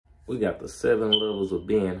We got the 7 levels of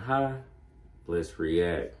being high. Let's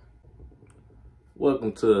react.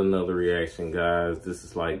 Welcome to another reaction, guys. This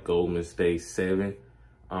is like Goldmas Day 7.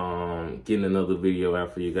 Getting another video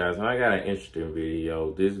out for you guys. And I got an interesting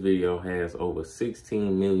video. This video has over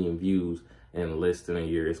 16 million views in less than a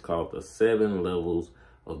year. It's called the 7 levels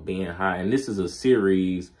of being high. And this is a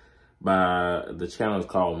series by the channel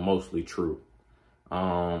called Mostly True.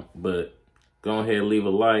 But go ahead, leave a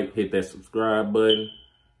like, hit that subscribe button,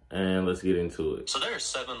 and let's get into it. So there are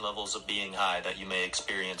 7 levels of being high that you may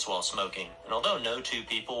experience while smoking. And although no 2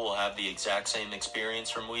 people will have the exact same experience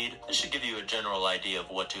from weed, this should give you a general idea of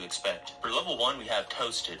what to expect. For level 1, we have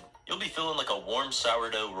toasted. You'll be feeling like a warm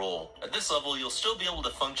sourdough roll. At this level, you'll still be able to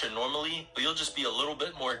function normally, but you'll just be a little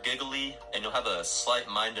bit more giggly, and you'll have a slight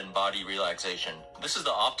mind and body relaxation. This is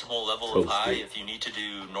the optimal level of high if you need to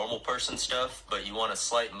do normal person stuff, but you want a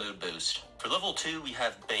slight mood boost. For level 2, we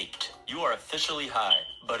have baked. You are officially high,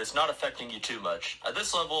 but it's not affecting you too much. At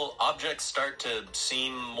this level, objects start to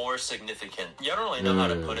seem more significant. Yeah, I don't really know how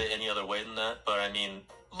to put it any other way than that, but I mean,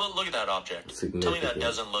 look at that object. Tell me that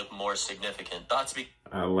doesn't look more significant.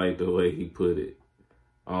 I like the way he put it.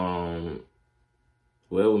 Whoever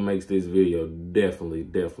makes this video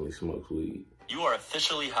definitely smokes weed. You are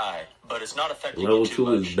officially high, but it's not affecting you too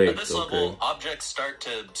much. Is baked, At this level, objects start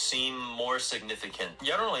to seem more significant.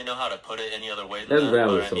 Yeah, I don't really know how to put it any other way than that. That's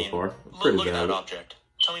valid so far. Look at that object.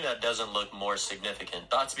 Tell me that doesn't look more significant.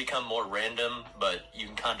 Thoughts become more random, but you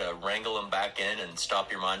can kind of wrangle them back in and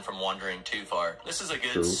stop your mind from wandering too far. This is a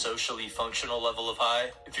good socially functional level of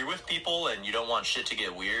high. If you're with people and you don't want shit to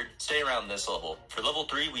get weird, stay around this level. For level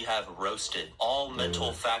 3, we have roasted. All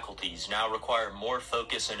mental faculties now require more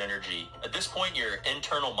focus and energy. At this point, your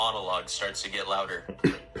internal monologue starts to get louder.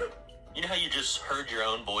 You know how you just heard your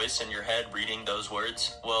own voice in your head reading those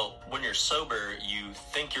words? Well, when you're sober, you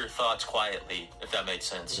think your thoughts quietly, if that makes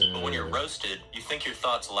sense. But when you're roasted, you think your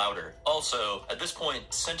thoughts louder. Also, at this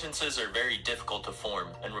point, sentences are very difficult to form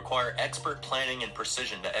and require expert planning and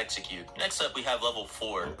precision to execute. Next up, we have level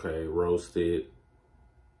 4. Okay, roasted.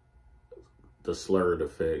 The slurred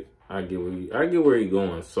effect. I get where you're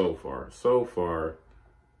going so far. So far,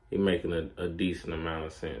 he's making a decent amount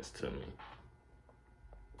of sense to me.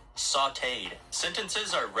 Sautéed.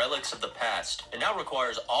 Sentences are relics of the past, and now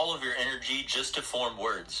requires all of your energy just to form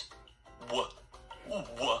words.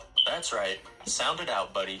 That's right. Sound it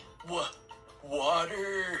out, buddy.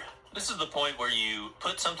 Water. This is the point where you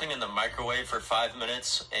put something in the microwave for 5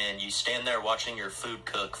 minutes, and you stand there watching your food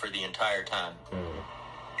cook for the entire time.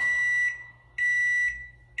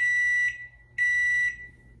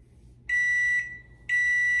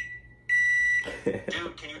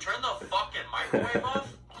 Dude, can you turn the fucking microwave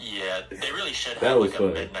off? Yeah, they really should have like a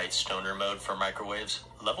midnight stoner mode for microwaves.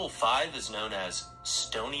 Level 5 is known as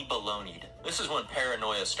stony baloneyed. This is when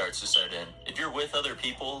paranoia starts to set in. If you're with other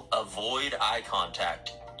people, avoid eye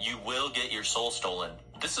contact. You will get your soul stolen.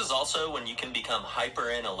 This is also when you can become hyper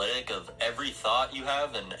analytic of every thought you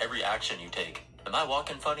have and every action you take. Am I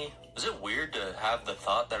walking funny? Is it weird to have the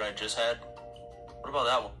thought that I just had? What about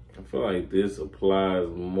that one? I feel like this applies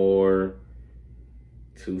more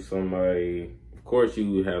to somebody. Of course, you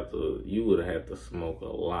would have had to smoke a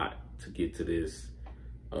lot to get to this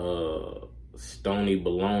stony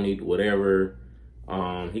baloney, whatever.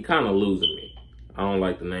 He kind of losing me. I don't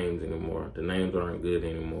like the names anymore. The names aren't good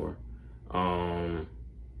anymore.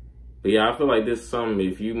 But yeah, I feel like this is something,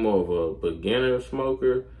 if you more of a beginner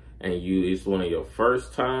smoker and it's one of your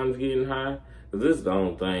first times getting high, because this is the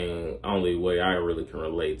only way I really can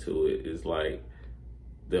relate to it is like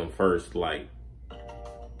them first like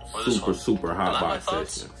super hot box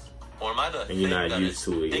sessions. Or am I the thing that is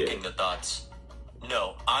thinking the thoughts?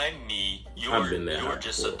 No, I'm me. You're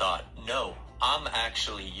just a thought. No, I'm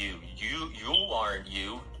actually you. You aren't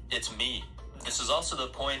you. It's me. This is also the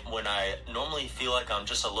point when I normally feel like I'm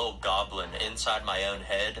just a little goblin inside my own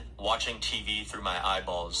head, watching TV through my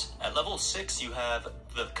eyeballs. At level 6, you have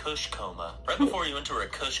the Kush coma. Right before you enter a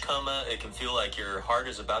Kush coma, it can feel like your heart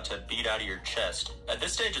is about to beat out of your chest. At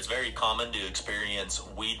this stage, it's very common to experience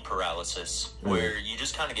weed paralysis, where you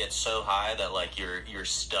just kind of get so high that like you're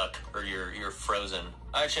stuck or you're frozen.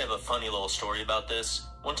 I actually have a funny little story about this.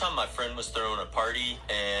 One time my friend was throwing a party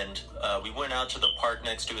and we went out to the park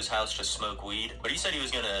next to his house to smoke weed, but he said he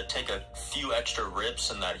was gonna take a few extra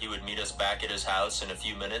rips and that he would meet us back at his house in a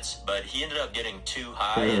few minutes, but he ended up getting too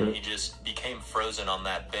high and he just became frozen on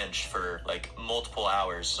that bench for like multiple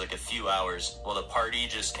hours, like a few hours, while the party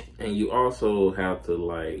just... And you also have to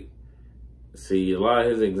like, see, a lot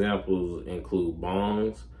of his examples include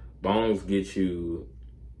bongs. Bongs get you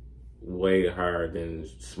way higher than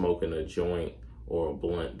smoking a joint or a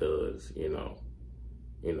blunt does, you know.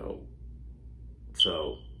 you know.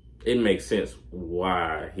 So it makes sense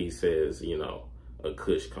why he says, you know, a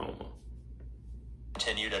kush coma.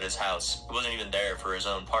 Continued at his house. He wasn't even there for his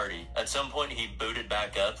own party. At some point, he booted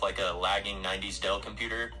back up like a lagging 90s Dell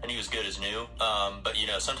computer, and he was good as new. But, you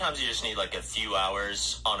know, sometimes you just need like a few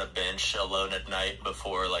hours on a bench alone at night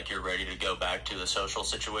before like you're ready to go back to the social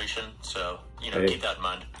situation. So, you know, keep that in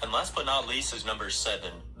mind. And last but not least is number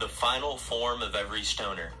 7, the final form of every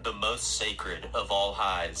stoner, the most sacred of all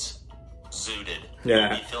highs. Zooted.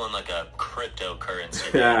 Yeah. You'll be feeling like a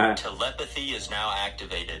cryptocurrency. Yeah. Telepathy is now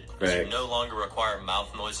activated. You no longer require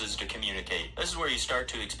mouth noises to communicate. This is where you start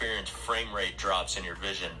to experience frame rate drops in your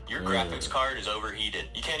vision. Your graphics card is overheated.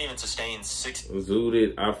 You can't even sustain 6.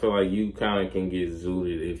 Zooted, I feel like you kind of can get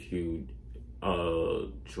zooted if you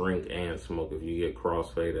drink and smoke. If you get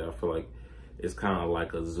crossfaded, I feel like it's kind of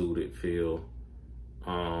like a zooted feel.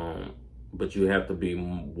 But you have to be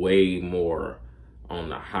way more on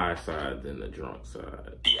the high side than the drunk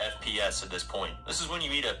side. The FPS at this point. This is when you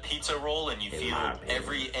eat a pizza roll and you feel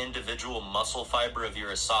every individual muscle fiber of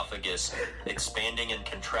your esophagus expanding and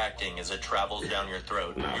contracting as it travels down your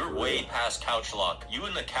throat. You're way past couch lock. You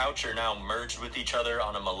and the couch are now merged with each other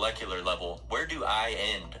on a molecular level. Where do I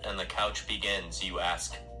end and the couch begins, you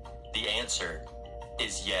ask? The answer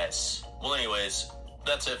is yes. Well, anyways,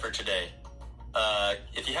 that's it for today.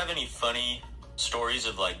 If you have any funny stories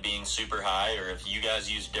of like being super high, or if you guys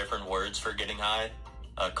use different words for getting high,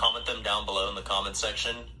 comment them down below in the comment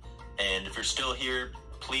section. And if you're still here,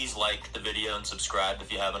 please like the video and subscribe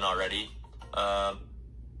if you haven't already.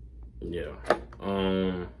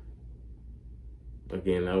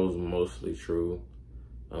 Again, that was mostly true.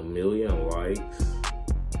 1 million likes,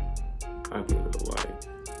 I'll give it a like.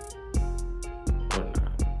 Or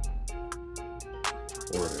not.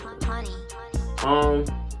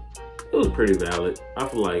 Whatever. It was pretty valid. I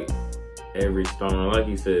feel like every stoner, like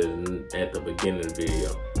you said at the beginning of the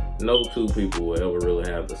video, no two people will ever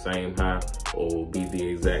really have the same high or will be the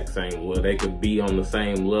exact same. Well, they could be on the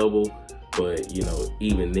same level, but, you know,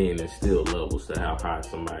 even then, there's still levels to how high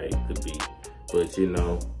somebody could be. But, you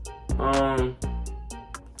know,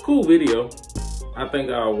 cool video. I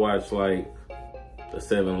think I'll watch, like, the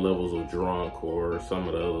 7 levels of drunk or some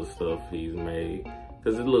of the other stuff he's made,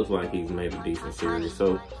 because it looks like he's made a decent series.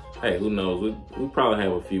 So, hey, who knows? We probably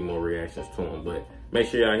have a few more reactions to him. But make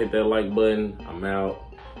sure y'all hit that like button. I'm out.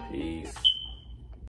 Peace.